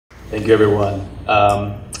Thank you, everyone.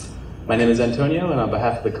 My name is Antonio, and on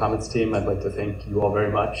behalf of the Comets team, I'd like to thank you all very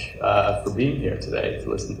much for being here today to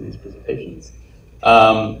listen to these presentations.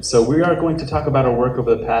 So we are going to talk about our work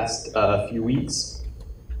over the past few weeks,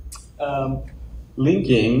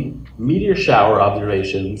 linking meteor shower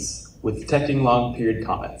observations with detecting long-period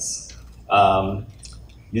comets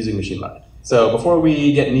using machine learning. So before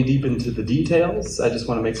we get any deep into the details, I just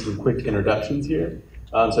want to make some quick introductions here.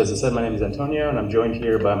 So as I said, my name is Antonio, and I'm joined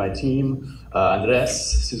here by my team, Andres,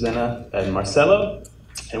 Susana, and Marcelo.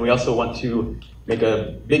 And we also want to make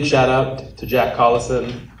a big shout out to Jack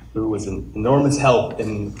Collison, who was an enormous help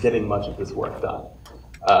in getting much of this work done.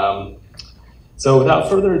 So without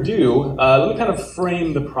further ado, let me kind of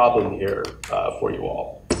frame the problem here for you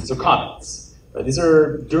all. So comets. Right? These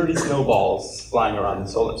are dirty snowballs flying around the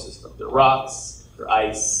solar system. They're rocks, they're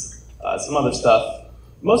ice, some other stuff.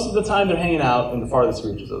 Most of the time, they're hanging out in the farthest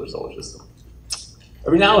reaches of the solar system.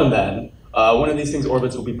 Every now and then, one of these things'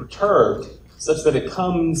 orbits will be perturbed such that it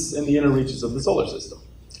comes in the inner reaches of the solar system.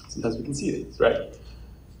 Sometimes we can see these, right?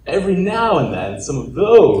 Every now and then, some of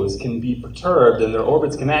those can be perturbed and their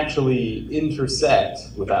orbits can actually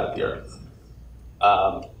intersect with that of the Earth.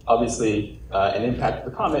 Obviously, an impact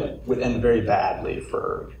of the comet would end very badly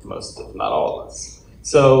for most, if not all of us.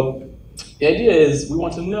 So the idea is we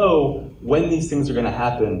want to know when these things are going to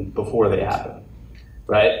happen before they happen,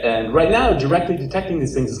 right? And right now, directly detecting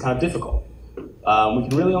these things is kind of difficult. We can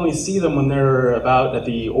really only see them when they're about at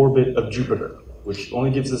the orbit of Jupiter, which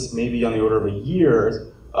only gives us maybe on the order of a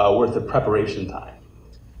year's worth of preparation time.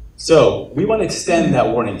 So we want to extend that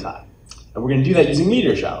warning time. And we're going to do that using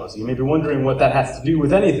meteor showers. You may be wondering what that has to do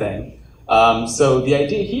with anything. So the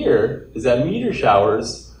idea here is that meteor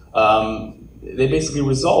showers, they basically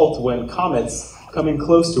result when comets coming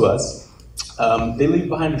close to us, they leave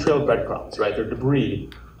behind a trail of breadcrumbs, right? Their debris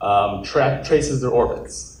traces their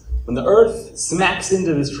orbits. When the Earth smacks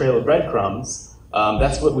into this trail of breadcrumbs,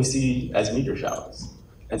 that's what we see as meteor showers.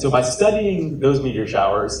 And so by studying those meteor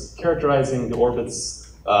showers, characterizing the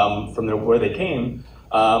orbits from where they came,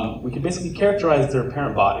 we can basically characterize their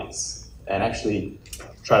parent bodies and actually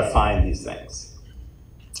try to find these things.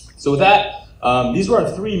 So with that, these were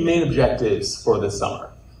our three main objectives for this summer.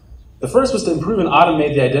 The first was to improve and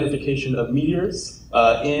automate the identification of meteors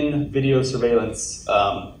in video surveillance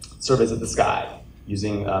surveys of the sky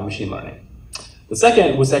using machine learning. The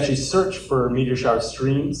second was to actually search for meteor shower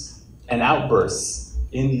streams and outbursts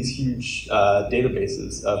in these huge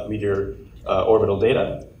databases of meteor orbital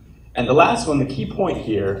data. And the last one, the key point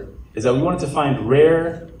here, is that we wanted to find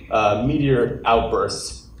rare meteor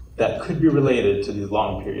outbursts that could be related to these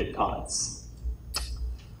long period comets.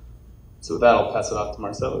 So with that, I'll pass it off to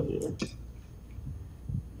Marcelo here.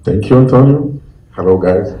 Thank you, Antonio. Hello,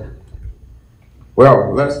 guys.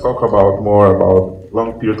 Well, let's talk more about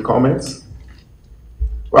long period comets.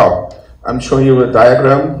 Well, I'm showing you a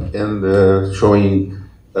diagram and showing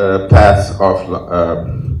a path of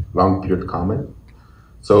long period comet.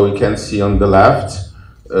 So you can see on the left,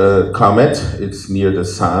 comet, it's near the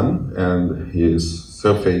sun and his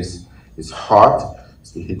surface is hot.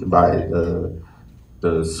 It's hit by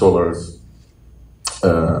the solar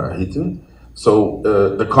heating. So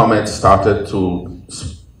the comet started to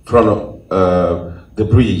from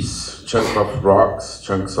debris, chunks of rocks,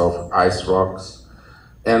 chunks of ice rocks.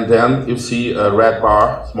 And then you see a red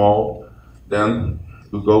bar, small, then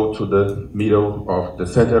we go to the middle of the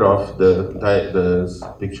center of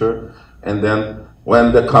the picture, and then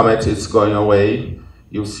when the comet is going away,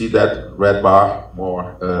 you see that red bar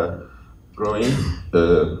more growing,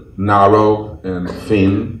 narrow and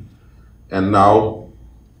thin, and now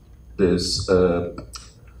this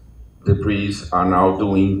debris are now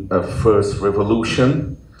doing a first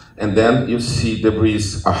revolution, and then you see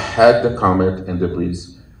debris ahead the comet and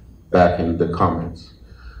debris back in the comet.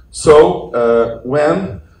 So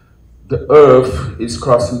when the Earth is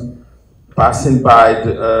passing by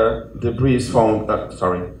the debris from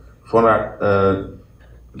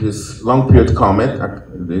this long period comet,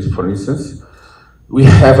 this for instance, we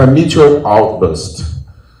have a meteor outburst.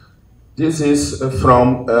 This is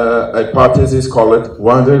from a hypothesis called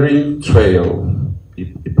wandering trail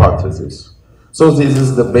hypothesis. So this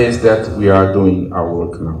is the base that we are doing our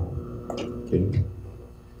work now. Okay.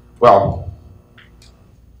 Well,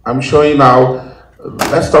 I'm showing now,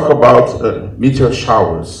 let's talk about meteor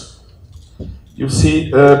showers. You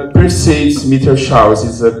see, Perseids meteor showers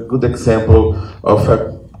is a good example of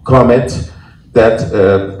a comet that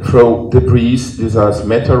throw debris. These are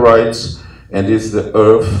meteoroids, and this is the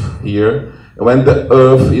Earth here. When the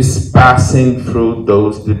Earth is passing through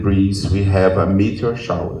those debris, we have a meteor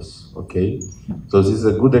showers, okay? So this is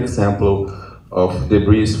a good example of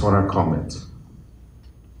debris from a comet.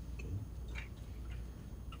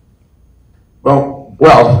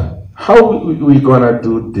 Well, how we gonna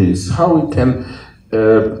do this? How we can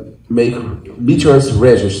make meteors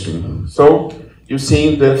registering? So you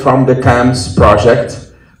see from the CAMS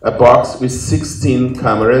project, a box with 16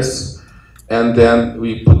 cameras, and then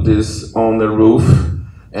we put this on the roof,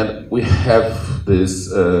 and we have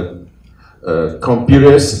this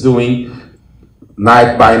computers doing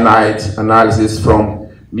night by night analysis from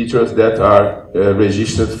meteors that are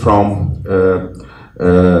registered from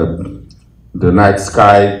the night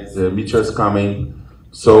sky, the meteors coming.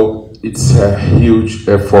 So it's a huge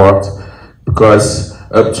effort because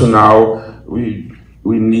up to now we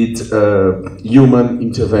need human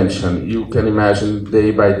intervention. You can imagine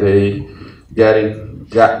day by day getting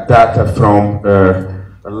data from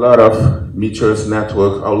a lot of meteors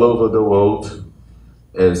network all over the world,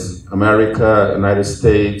 as America, United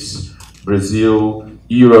States, Brazil,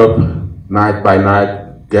 Europe, night by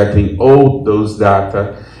night, getting all those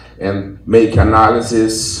data and make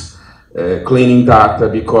analysis, cleaning data,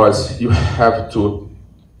 because you have to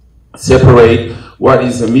separate what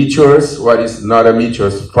is a meteors, what is not a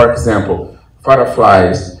meteors. For example,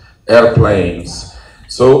 fireflies, airplanes.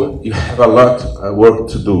 So you have a lot of work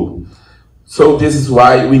to do. So this is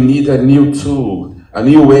why we need a new tool, a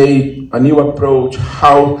new way, a new approach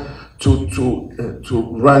how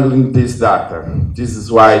to wrangling this data. This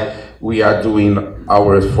is why we are doing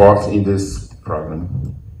our efforts in this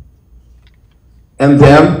program. And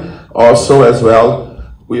then also as well,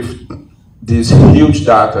 with this huge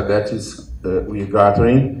data that is we're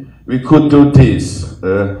gathering, we could do this.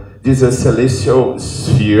 This is a celestial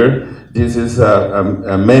sphere. This is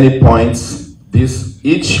many points.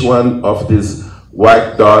 Each one of these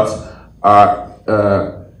white dots are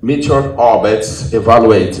meteor orbits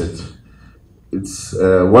evaluated. It's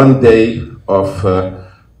 1 day of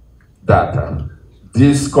data.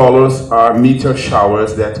 These colors are meteor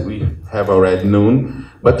showers that we have already known,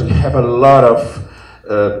 but we have a lot of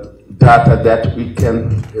data that we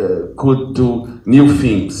could do new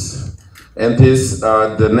things. And these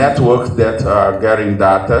are the networks that are gathering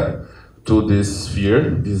data to this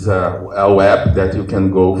sphere. This is a web that you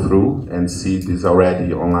can go through and see this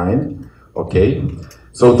already online. Okay,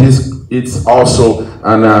 so it's also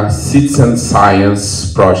a citizen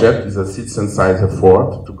science project. It's a citizen science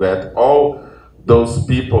effort to get all those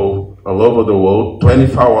people all over the world,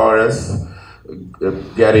 24 hours,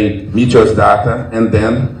 getting meteors data, and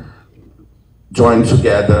then join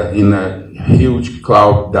together in a huge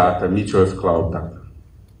cloud data, meteors cloud data.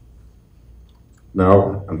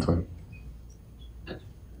 Now, Antoine.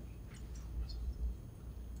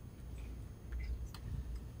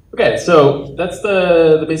 Okay, so that's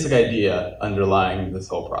the basic idea underlying this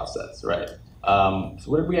whole process, right? So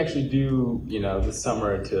what did we actually do, this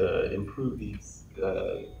summer to improve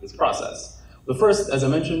this process? The first, as I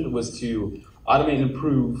mentioned, was to automate and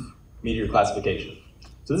improve meteor classification.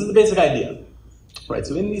 So this is the basic idea, right?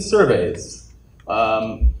 So in these surveys,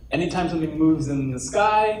 anytime something moves in the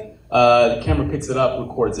sky, the camera picks it up,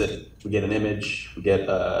 records it. We get an image, we get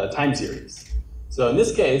a time series. So in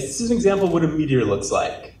this case, this is an example of what a meteor looks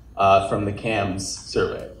like from the CAMS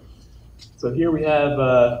survey. So here we have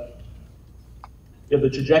the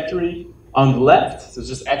trajectory on the left, so it's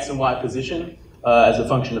just X and Y position as a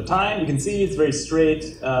function of time. You can see it's very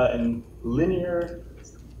straight and linear.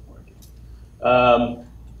 So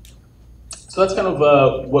that's kind of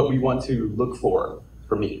what we want to look for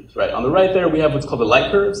meteors, right? On the right there, we have what's called a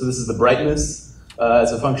light curve. So this is the brightness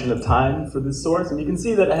as a function of time for this source. And you can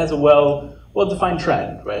see that it has a well-defined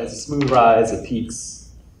trend, right? It has a smooth rise, it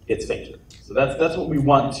peaks, gets fainter. So that's what we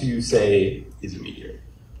want to say is a meteor.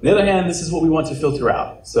 On the other hand, this is what we want to filter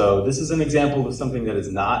out. So this is an example of something that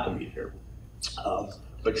is not a meteor,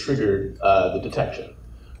 but triggered the detection.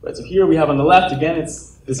 Right, so here we have on the left, again,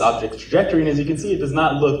 it's this object's trajectory, and as you can see, it does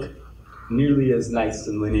not look nearly as nice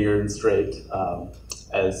and linear and straight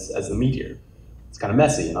as the meteor. It's kind of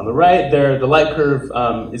messy. And on the right there, the light curve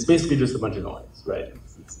is basically just a bunch of noise, right?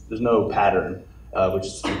 There's no pattern which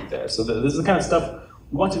is there. So this is the kind of stuff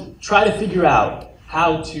we want to try to figure out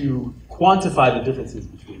how to quantify the differences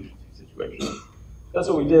between the two situations. That's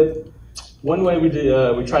what we did. One way we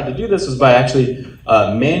tried to do this was by actually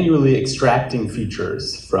manually extracting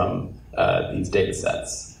features from these data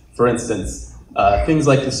sets. For instance, things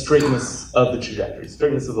like the straightness of the trajectory,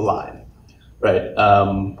 straightness of the line, right?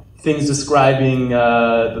 Things describing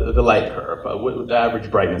the light curve, what the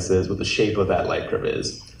average brightness is, what the shape of that light curve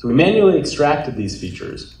is. So we manually extracted these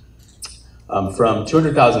features from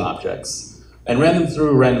 200,000 objects and ran them through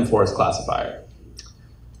a random forest classifier.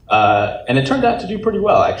 And it turned out to do pretty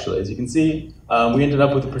well, actually. As you can see, we ended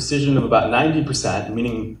up with a precision of about 90%,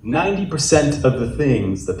 meaning 90% of the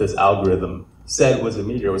things that this algorithm said was a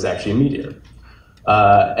meteor was actually a meteor.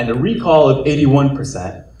 And a recall of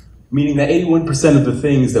 81%, meaning that 81% of the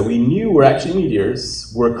things that we knew were actually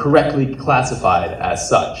meteors were correctly classified as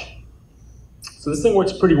such. So this thing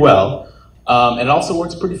works pretty well, and it also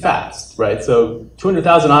works pretty fast, right? So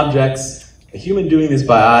 200,000 objects, a human doing this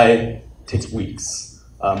by eye takes weeks,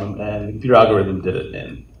 and the computer algorithm did it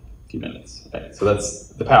in a few minutes, right? So that's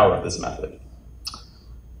the power of this method.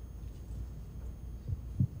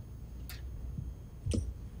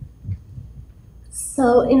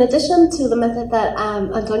 So in addition to the method that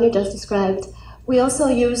Antonio just described, we also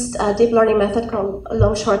used a deep learning method called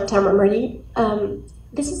long short-term memory.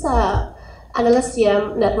 This is an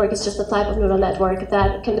LSTM network. It's just a type of neural network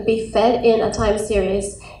that can be fed in a time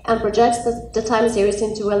series and projects the time series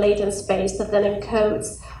into a latent space that then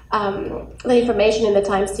encodes the information in the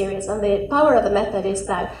time series. And the power of the method is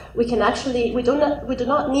that we can actually, we do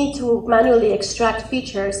not need to manually extract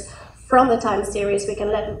features from the time series. We can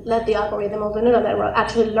let the algorithm of the neural network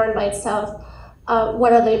actually learn by itself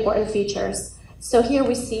what are the important features. So here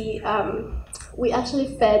we see, we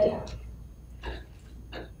actually fed,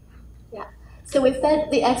 so we fed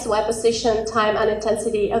the XY position, time, and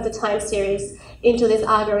intensity of the time series into this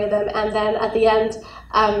algorithm, and then at the end,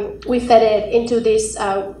 we fed it into this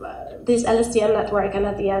LSTM network, and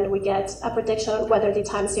at the end we get a prediction of whether the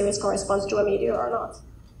time series corresponds to a meteor or not.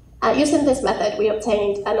 Using this method, we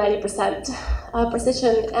obtained a 90%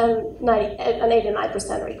 precision and an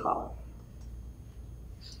 89% recall.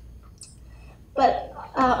 But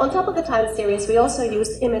on top of the time series, we also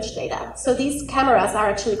used image data. So these cameras are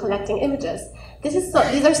actually collecting images. These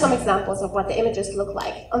are some examples of what the images look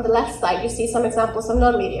like. On the left side, you see some examples of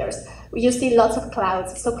non-meteors. You see lots of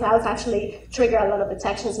clouds. So clouds actually trigger a lot of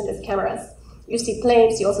detections in these cameras. You see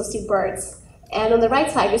planes, you also see birds. And on the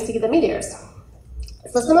right side, you see the meteors.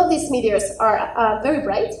 So some of these meteors are very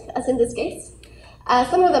bright, as in this case.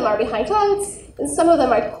 Some of them are behind clouds, and some of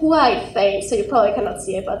them are quite faint, so you probably cannot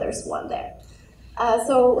see it, but there's one there.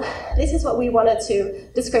 So this is what we wanted to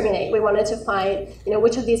discriminate. We wanted to find,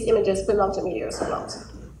 which of these images belong to meteors or not.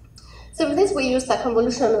 So for this, we used a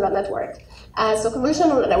convolutional neural network. So convolutional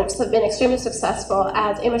neural networks have been extremely successful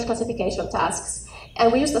at image classification tasks,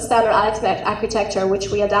 and we used the standard AlexNet architecture, which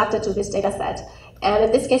we adapted to this data set. And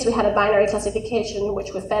in this case, we had a binary classification,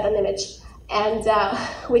 which we fed an image. And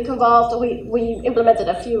we implemented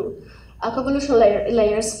a few convolutional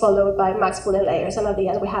layers followed by max Boolean layers. And at the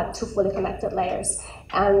end, we had 2 fully connected layers.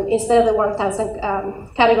 And instead of the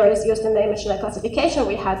 1,000 categories used in the ImageNet classification,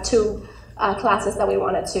 we had 2 classes that we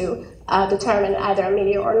wanted to determine either a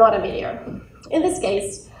meteor or not a meteor. In this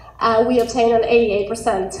case, we obtained an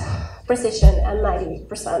 88% precision and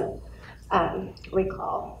 90%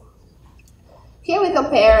 recall. Here we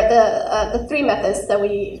compare the 3 methods that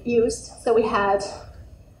we used. So we had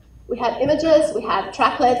images, we had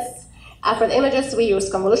tracklets. For the images, we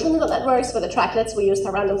used convolutional neural networks. For the tracklets, we used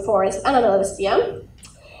a random forest and an LSTM.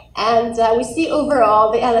 And we see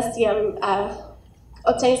overall the LSTM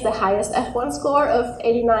obtains the highest F1 score of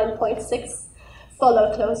 89.6,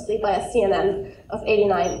 followed closely by a CNN of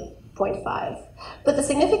 89.5. But the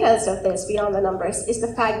significance of this, beyond the numbers, is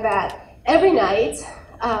the fact that every night,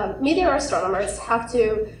 meteor astronomers have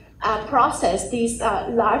to process these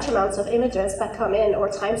large amounts of images that come in, or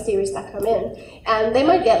time series that come in, and they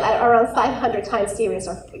might get around 500 time series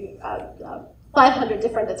or 500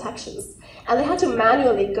 different detections, and they have to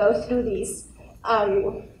manually go through these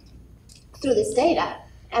through this data.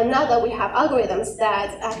 And now that we have algorithms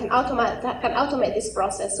that can automate this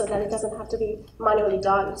process so that it doesn't have to be manually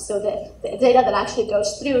done, so the data that actually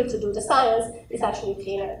goes through to do the science is actually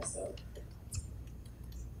cleaner. So.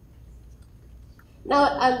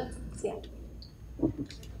 Now, yeah.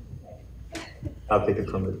 I'll take it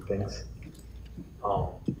from the things.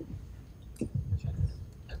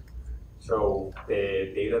 So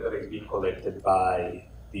the data that is being collected by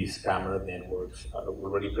these camera networks are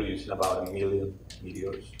already producing about 1 million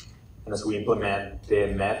meteors. And as we implement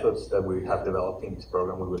the methods that we have developed in this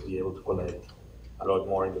program, we will be able to collect a lot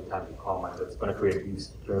more in the time to come. And that's going to create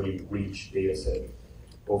this very rich data set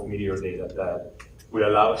of meteor data that will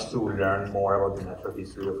allow us to learn more about the natural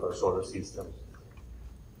history of our solar system.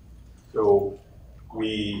 So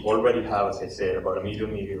we already have, as I said, about 1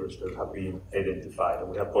 million meteors that have been identified, and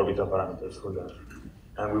we have orbital parameters for them.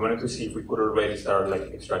 And we wanted to see if we could already start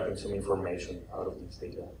extracting some information out of this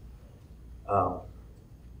data.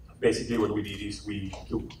 Basically what we did is we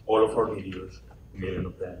took all of our meteors, 1 million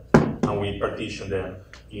of them, and we partitioned them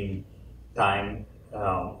in time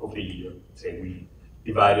of the year. Say we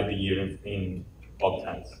divided the year in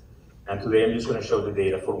octants. And today I'm just going to show the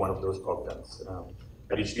data for one of those cocktails.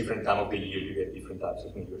 At each different time of the year, you get different types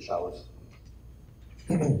of meteor showers.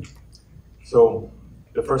 So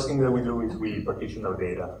the first thing that we do is we partition our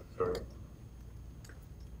data. Sorry.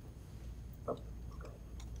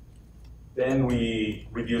 Then we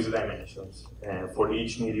reduce the dimensions. And for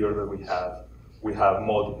each meteor that we have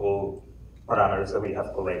multiple parameters that we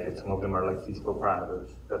have collected. Some of them are like physical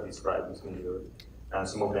parameters that describe this meteor, and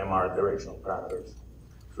some of them are directional parameters.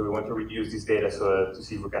 So we want to reduce this data to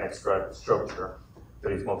see if we can extract structure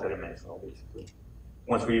that is multidimensional, basically.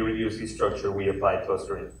 Once we reduce this structure, we apply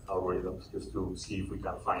clustering algorithms just to see if we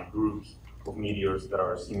can find groups of meteors that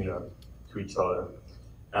are similar to each other.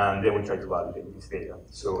 And then we try to validate this data.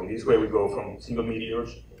 So in this way, we go from single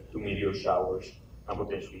meteors to meteor showers and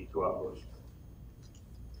potentially to outbursts.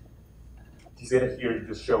 This data here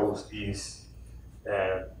just shows this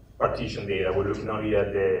partition data. We're looking only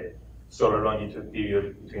at the solar longitude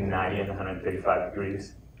period between 90 and 135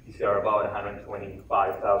 degrees. These are about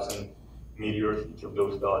 125,000 meteors. Each of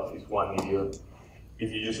those dots is one meteor.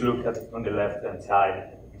 If you just look at on the left-hand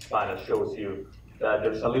side, this panel shows you that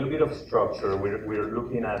there's a little bit of structure. We're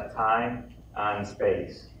looking at time and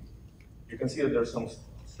space. You can see that there's some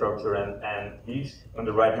structure, and these on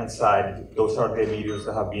the right-hand side, those are the meteors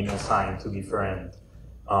that have been assigned to different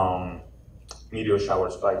meteor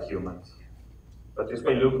showers by humans. But just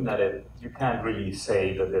by looking at it, you can't really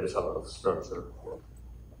say that there is a lot of structure.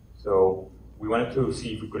 So we wanted to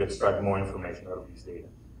see if we could extract more information out of this data.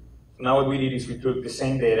 So now what we did is we took the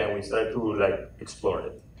same data and we started to explore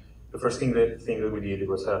it. The first thing that we did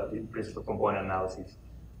was a principal component analysis,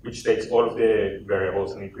 which takes all of the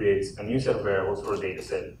variables and it creates a new set of variables for a data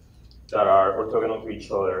set that are orthogonal to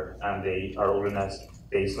each other, and they are organized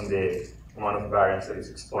based on the amount of variance that is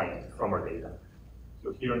explained from our data.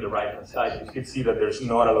 So here on the right-hand side, you can see that there's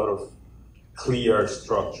not a lot of clear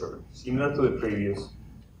structure, similar to the previous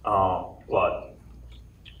plot.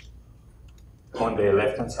 On the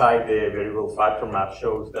left-hand side, the variable factor map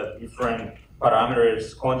shows that different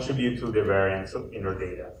parameters contribute to the variance in our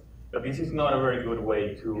data. But this is not a very good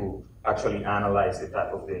way to actually analyze the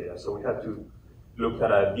type of data. So we had to look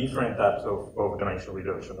at different types of dimensional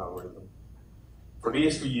reduction algorithm. For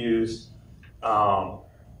this, we used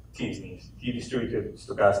t-SNEs, T-distributed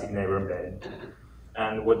stochastic neighbor embedding.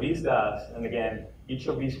 And what this does, and again, each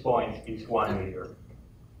of these points is 1 meter.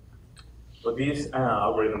 What this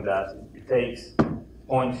algorithm does is it takes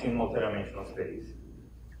points in multidimensional space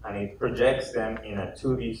and it projects them in a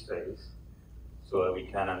 2D space so that we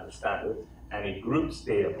can understand it, and it groups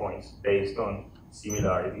data points based on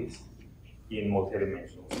similarities in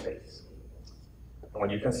multidimensional space. And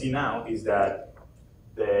what you can see now is that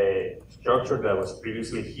the structure that was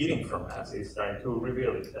previously hidden from us is starting to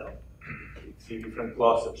reveal itself. You see different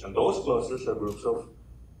clusters, and those clusters are groups of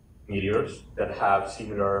meteors that have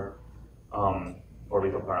similar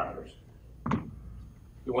orbital parameters.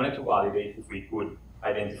 We wanted to validate if we could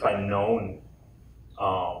identify known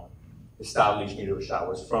established meteor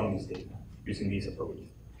showers from this data using this approach.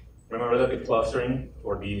 Remember that the clustering,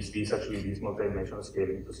 or this multidimensional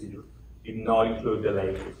scaling procedure, did not include the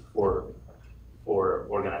labels for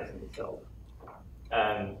organizing itself.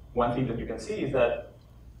 And one thing that you can see is that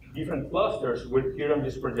different clusters, here I'm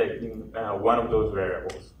just projecting one of those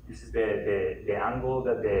variables. This is the angle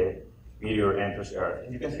that the meteor enters Earth.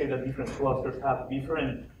 And you can see that different clusters have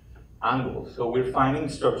different angles. So we're finding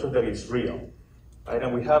structure that is real. Right?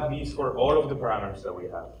 And we have these for all of the parameters that we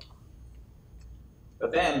have.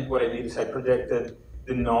 But then what I did is I projected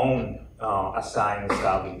the known assigned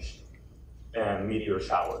established meteor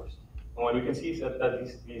showers. And what we can see is that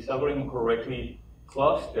this algorithm correctly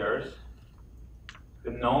clusters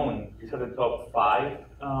the known. These are the top 5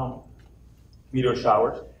 meteor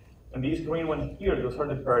showers. And these green ones here, those are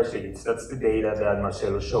the parasites. That's the data that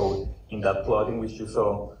Marcelo showed in that plot in which you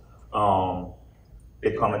saw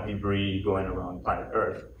the comet debris going around planet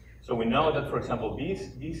Earth. So we know that, for example, these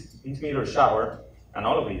meteor shower and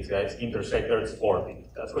all of these guys intersect Earth's orbit.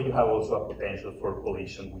 That's why you have also a potential for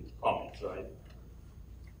collision with comets, right?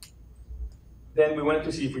 Then we wanted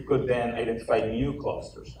to see if we could then identify new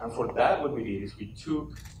clusters. And for that, what we did is we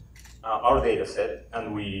took our data set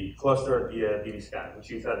and we clustered the DB-scan,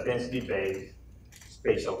 which is a density-based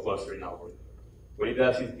spatial clustering algorithm. What it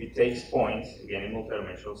does is it takes points, again in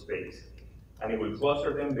multidimensional space, and it will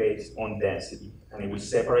cluster them based on density. And it will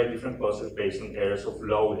separate different clusters based on areas of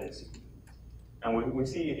low density. And what we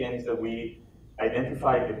see again is that we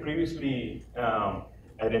identified the previously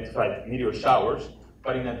identified meteor showers,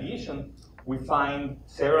 but in addition, we find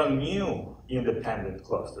several new independent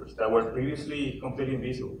clusters that were previously completely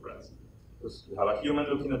invisible for us. Because you have a human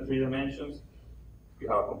looking at 3 dimensions, You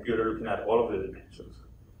have a computer looking at all of the dimensions.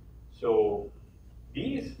 So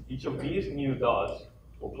each of these new dots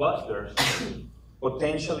or clusters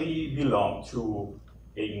potentially belong to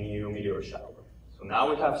a new meteor shower. So now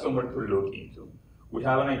we have somewhere to look into. We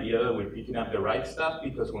have an idea that we're picking up the right stuff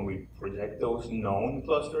because when we project those known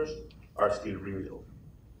clusters are still real.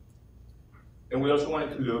 And we also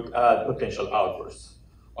wanted to look at potential outbursts.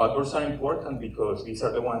 Outbursts are important because these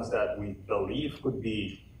are the ones that we believe could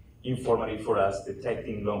be informative for us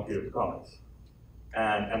detecting long-period comets.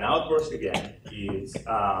 And an outburst, again, is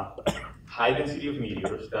a high density of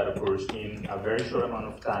meteors that occurs in a very short amount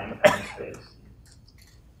of time and space.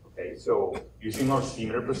 Okay, so using our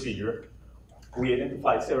similar procedure, we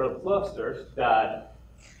identified several clusters that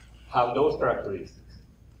have those characteristics,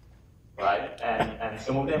 right? And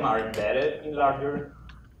some of them are embedded in larger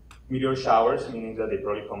meteor showers, meaning that they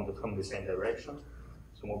probably come from the same direction.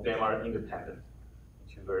 Some of them are independent,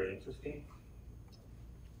 which is very interesting.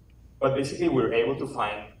 But basically, we're able to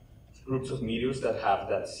find groups of meteors that have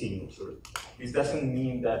that signature. This doesn't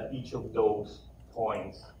mean that each of those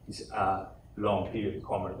points is a long-period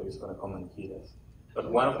comet that is going to come and hit us. But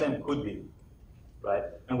one of them could be, right?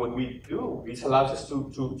 And what we do, this allows us to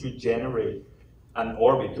generate an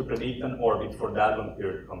orbit, to predict an orbit for that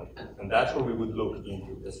long-period comet. And that's what we would look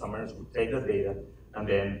into. The astronomers would take the data and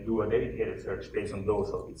then do a dedicated search based on those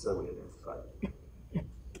orbits that we identified.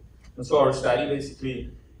 And so our study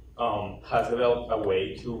basically has developed a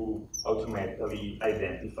way to automatically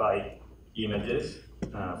identify images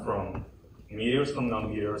from meteors, from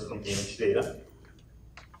non-meteors, from image data.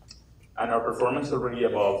 And our performance is already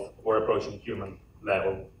above or approaching human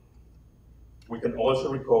level. We can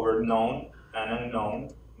also recover known and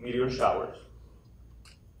unknown meteor showers.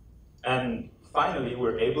 And finally,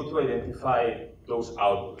 we're able to identify those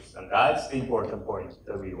outbursts. And that's the important point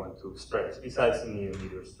that we want to stress, besides the new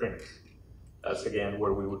meteor streams. That's again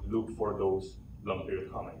where we would look for those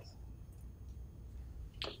long-period comets.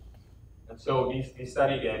 And so this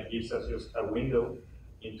study again gives us just a window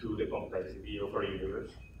into the complexity of our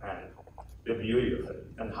universe and the beauty of it,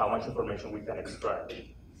 and how much information we can extract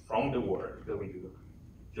from the work that we do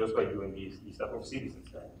just by doing these type of citizen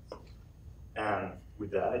science. And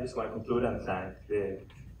with that, I just want to conclude and thank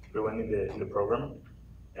everyone in the program,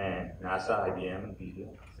 and NASA, IBM, and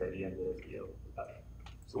NVIDIA, FEDI, and the FDL.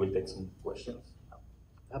 So we'll take some questions.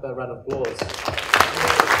 How about a round of applause?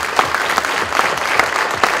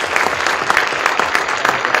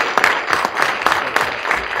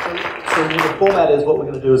 So the format is, what we're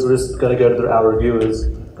going to do is we're just going to go to our reviewers.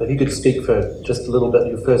 If you could speak for just a little bit,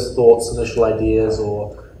 your first thoughts, initial ideas,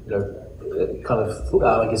 or kind of,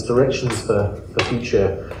 I guess, directions for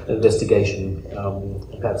future investigation.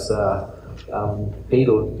 Perhaps Pete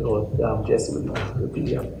or Jesse would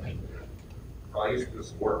be. Well, I used to do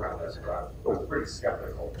some work on this, but I was pretty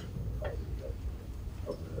skeptical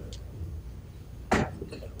of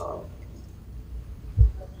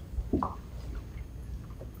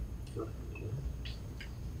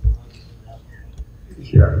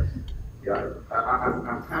Yeah,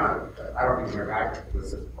 I'm kind of, I don't even imagine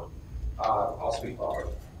this is, I'll speak for it.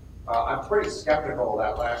 I'm pretty skeptical of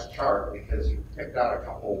that last chart because you picked out a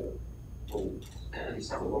couple little things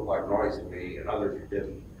that look like noise to me and others you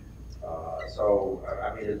didn't. So,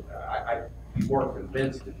 I mean, I'd be more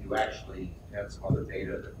convinced if you actually had some other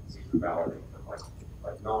data that seems to validate them,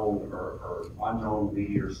 like known or unknown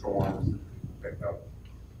meteor storms that you picked up.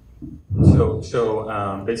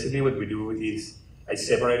 So basically what we do is I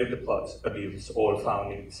separated the plots, but it's all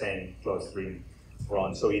found in the same clustering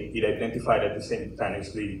run. So it identified at the same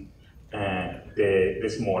simultaneously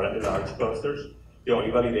the small and the large clusters. The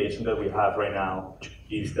only validation that we have right now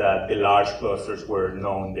is that the large clusters were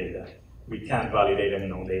known data. We can't validate any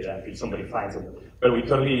known data until somebody finds them. But I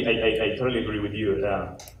totally agree with you.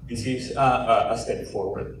 This is a step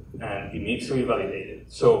forward, and it needs to be validated.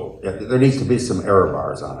 So yeah, there needs to be some error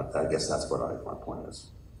bars on it. I guess that's what my point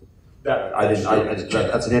is.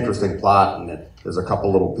 That's an interesting plot, and there's a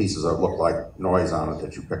couple little pieces that look like noise on it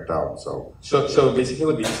that you picked out. So basically,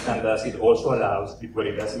 what this scan does, it also allows, what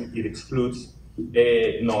it does, it excludes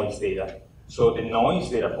noise data. So the noise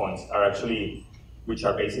data points are actually, which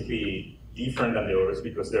are basically different than the others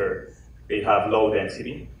because they have low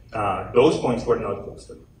density. Those points were not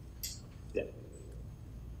clustered. Yeah.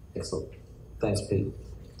 Excellent. Thanks, Pete.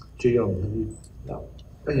 Jiyong, have you? No.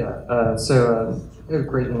 They were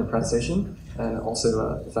great in the presentation, and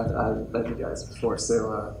also the fact that I've met you guys before,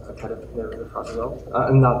 so I kind of know the project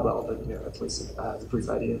well. Not well, but at least I have a brief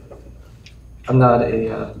idea. I'm not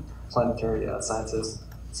a planetary scientist,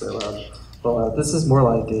 so this is more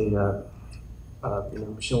like a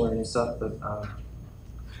machine learning stuff. But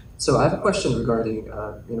So I have a question regarding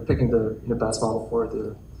picking the best model for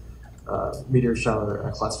the meteor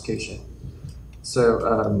shower classification.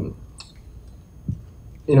 So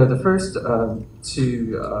the first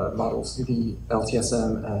two models, the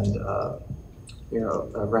LTSM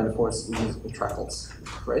and random forest, used trackles,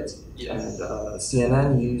 right? Yes. And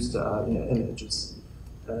CNN used images,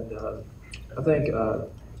 and I think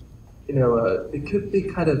it could be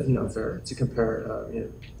kind of unfair to compare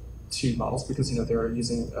two models because they are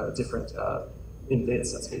using different data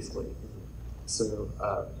sets basically. So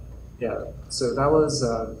yeah, so that was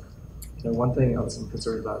one thing I was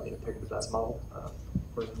concerned about picking the best model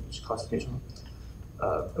for each classification.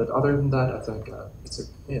 But other than that, I think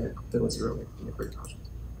it was really a great project.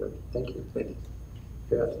 Good, thank you.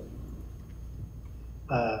 Good.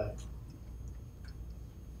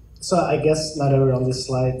 So I guess not over on this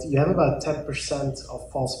slide, you have about 10%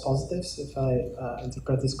 of false positives, if I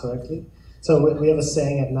interpret this correctly. So we have a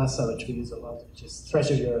saying at NASA, which we use a lot, which is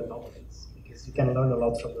treasure your anomalies, because you can learn a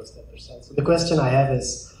lot from those 10%. So the question I have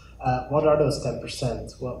is, what are those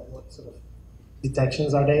 10%? What sort of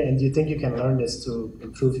detections are they? And do you think you can learn this to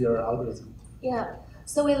improve your algorithm? Yeah,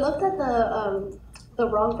 so we looked at the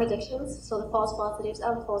wrong predictions, so the false positives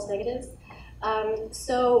and false negatives.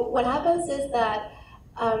 So what happens is that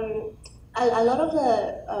a lot of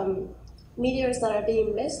the meteors that are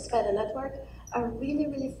being missed by the network are really,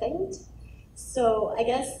 really faint. So I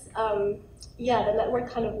guess, yeah, the network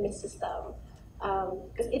kind of misses them.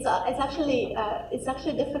 Because it's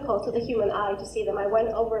actually difficult to the human eye to see them. I went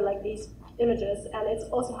over like these images, and it's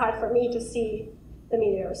also hard for me to see the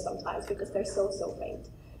meteors sometimes because they're so faint.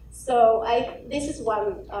 So this is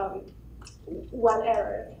one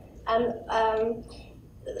error, and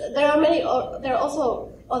there are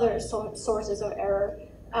also other sources of error.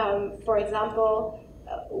 For example,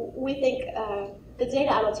 we think the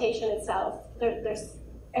data annotation itself, there's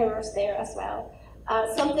errors there as well.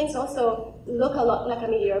 Some things also look a lot like a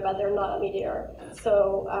meteor, but they're not a meteor.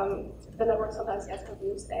 So the network sometimes gets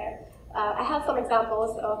confused there. I have some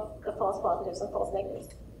examples of the false positives and false negatives,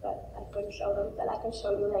 but I couldn't show them, but I can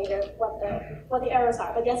show you later what the errors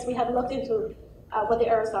are. But yes, we have looked into what the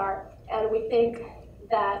errors are, and we think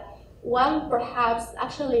that one, perhaps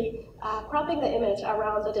actually cropping the image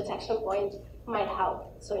around the detection point might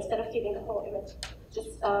help. So instead of feeding the whole image,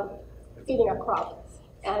 just feeding a crop,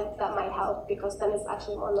 and that might help because then it's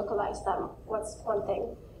actually more localized. What's one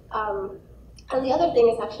thing. And the other thing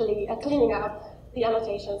is actually cleaning up the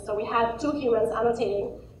annotations. So we had 2 humans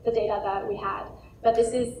annotating the data that we had, but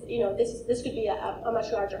this could be a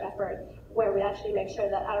much larger effort where we actually make sure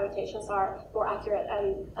that annotations are more accurate,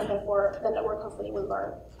 and therefore the network hopefully will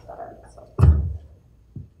learn better. So.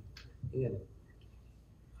 Ian.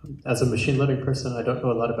 As a machine learning person, I don't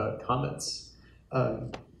know a lot about comets,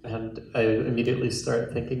 and I immediately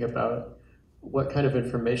start thinking about what kind of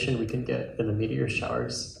information we can get in the meteor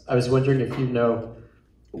showers. I was wondering if you know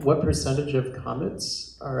what percentage of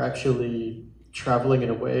comets are actually traveling in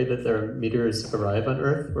a way that their meteors arrive on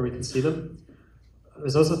Earth where we can see them. I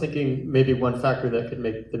was also thinking maybe one factor that could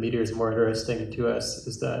make the meteors more interesting to us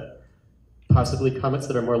is that possibly comets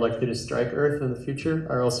that are more likely to strike Earth in the future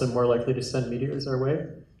are also more likely to send meteors our way.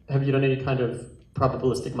 Have you done any kind of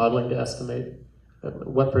probabilistic modeling to estimate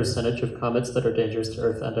what percentage of comets that are dangerous to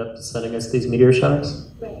Earth end up sending us these meteor showers?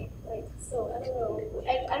 Right. So I don't know.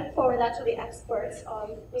 I'd forward that to the experts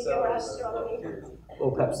on meteor astronomy.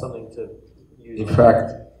 Or perhaps something to use. In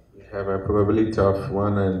fact, we have a probability of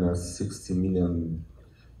 1 in 60 million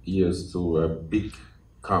years to a big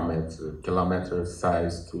comet, kilometer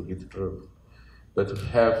size, to hit Earth. But we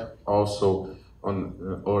have also on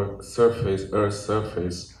our surface, Earth's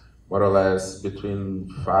surface, more or less between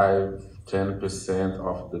 5–10%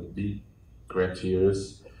 of the big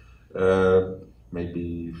craters,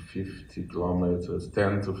 maybe 50 kilometers,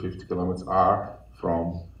 10 to 50 kilometers are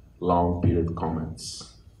from long period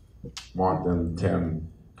comets. More than 10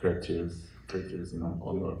 craters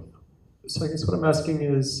on Earth. So I guess what I'm asking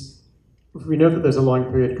is, if we know that there's a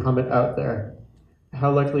long period comet out there,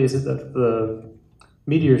 how likely is it that the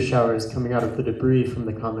meteor showers coming out of the debris from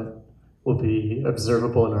the comet will be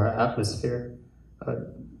observable in our atmosphere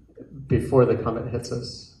before the comet hits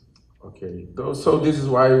us? Okay, so this is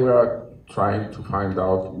why we are trying to find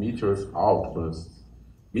out meteors outbursts.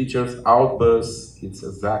 Meteors outbursts, it's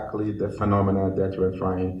exactly the phenomena that we're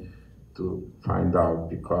trying to find out,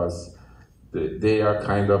 because they are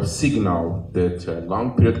kind of signal that a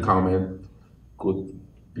long period comet could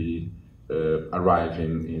be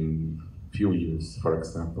arriving in few years, for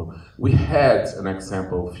example. We had an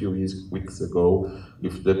example a few weeks ago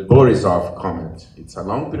with the Borisov comet. It's a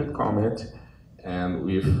long period comet, and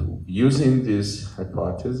with using this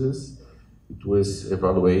hypothesis, it was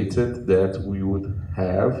evaluated that we would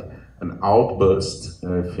have an outburst,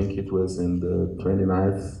 I think it was in the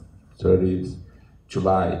 29th, 30th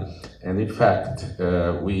July. And in fact,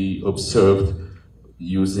 we observed,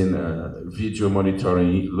 using video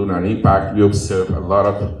monitoring lunar impact, we observed a lot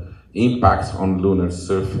of impacts on lunar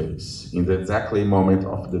surface in the exactly moment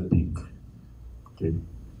of the peak. Okay,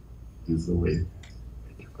 this is the way.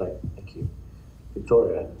 Great, thank you.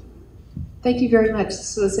 Victoria. Thank you very much.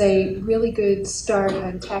 This was a really good start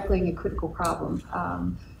on tackling a critical problem.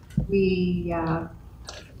 We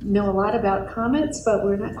know a lot about comets, but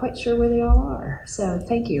we're not quite sure where they all are. So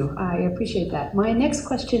thank you. I appreciate that. My next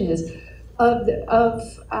question is, of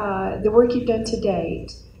the work you've done to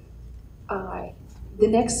date,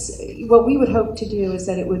 what we would hope to do is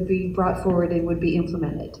that it would be brought forward and would be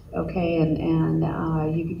implemented, okay? And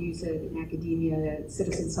you could use it in academia,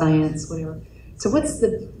 citizen science, whatever. So what's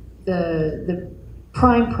the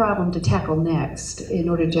prime problem to tackle next in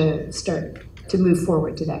order to start to move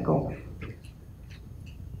forward to that goal?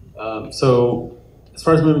 So as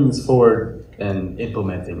far as moving this forward and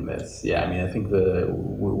implementing this, yeah, I mean, I think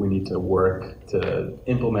we need to work to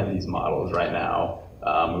implement these models right now.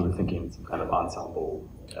 We were thinking some kind of ensemble,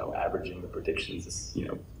 averaging the predictions,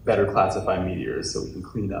 better classify meteors so we can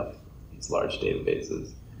clean up these large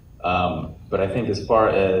databases. But I think as far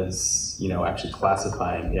as, actually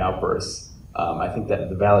classifying the outbursts, I think that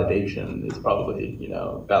the validation is probably,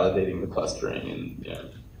 validating the clustering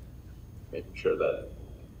and, making sure that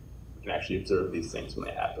we can actually observe these things when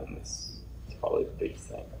they happen. It's probably the biggest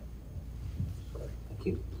thing. Thank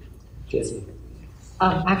you. Jesse.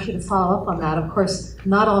 Actually, to follow up on that, of course,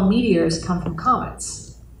 not all meteors come from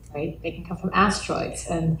comets, right? They can come from asteroids.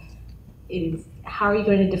 And how are you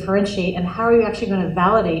going to differentiate, and how are you actually going to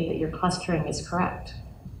validate that your clustering is correct?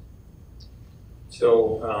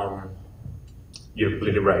 So you're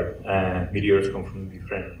completely right. Meteors come from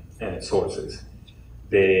different sources.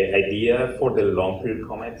 The idea for the long period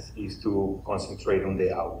comets is to concentrate on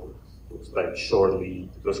the outbursts, like shortly,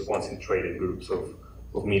 those concentrated groups of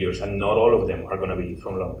meteors, and not all of them are going to be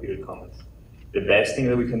from long period comets. The best thing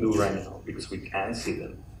that we can do right now, because we can see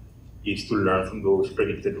them, is to learn from those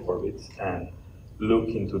predicted orbits and look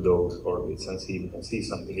into those orbits and see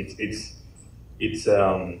something.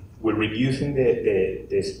 We're reducing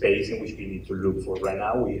the space in which we need to look for. Right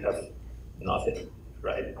now we have nothing,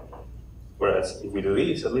 right? Whereas if we do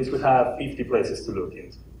this, at least we have 50 places to look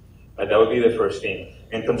into. That would be the first thing.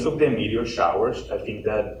 In terms of the meteor showers, I think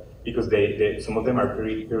that because some of them are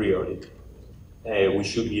periodic, we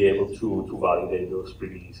should be able to validate those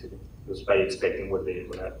pretty easily, just by expecting what they're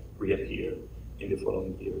going to reappear in the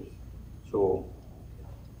following years. So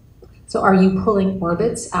are you pulling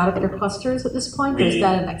orbits out of your clusters at this point, or is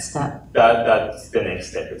that a next step? That's the next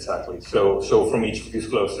step, exactly. So from each of these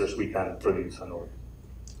clusters, we can produce an orbit.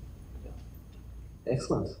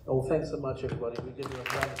 Excellent. Well, thanks so much, everybody. We give you a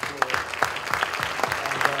round of applause.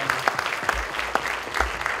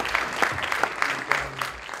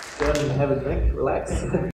 And, go and have a drink, relax.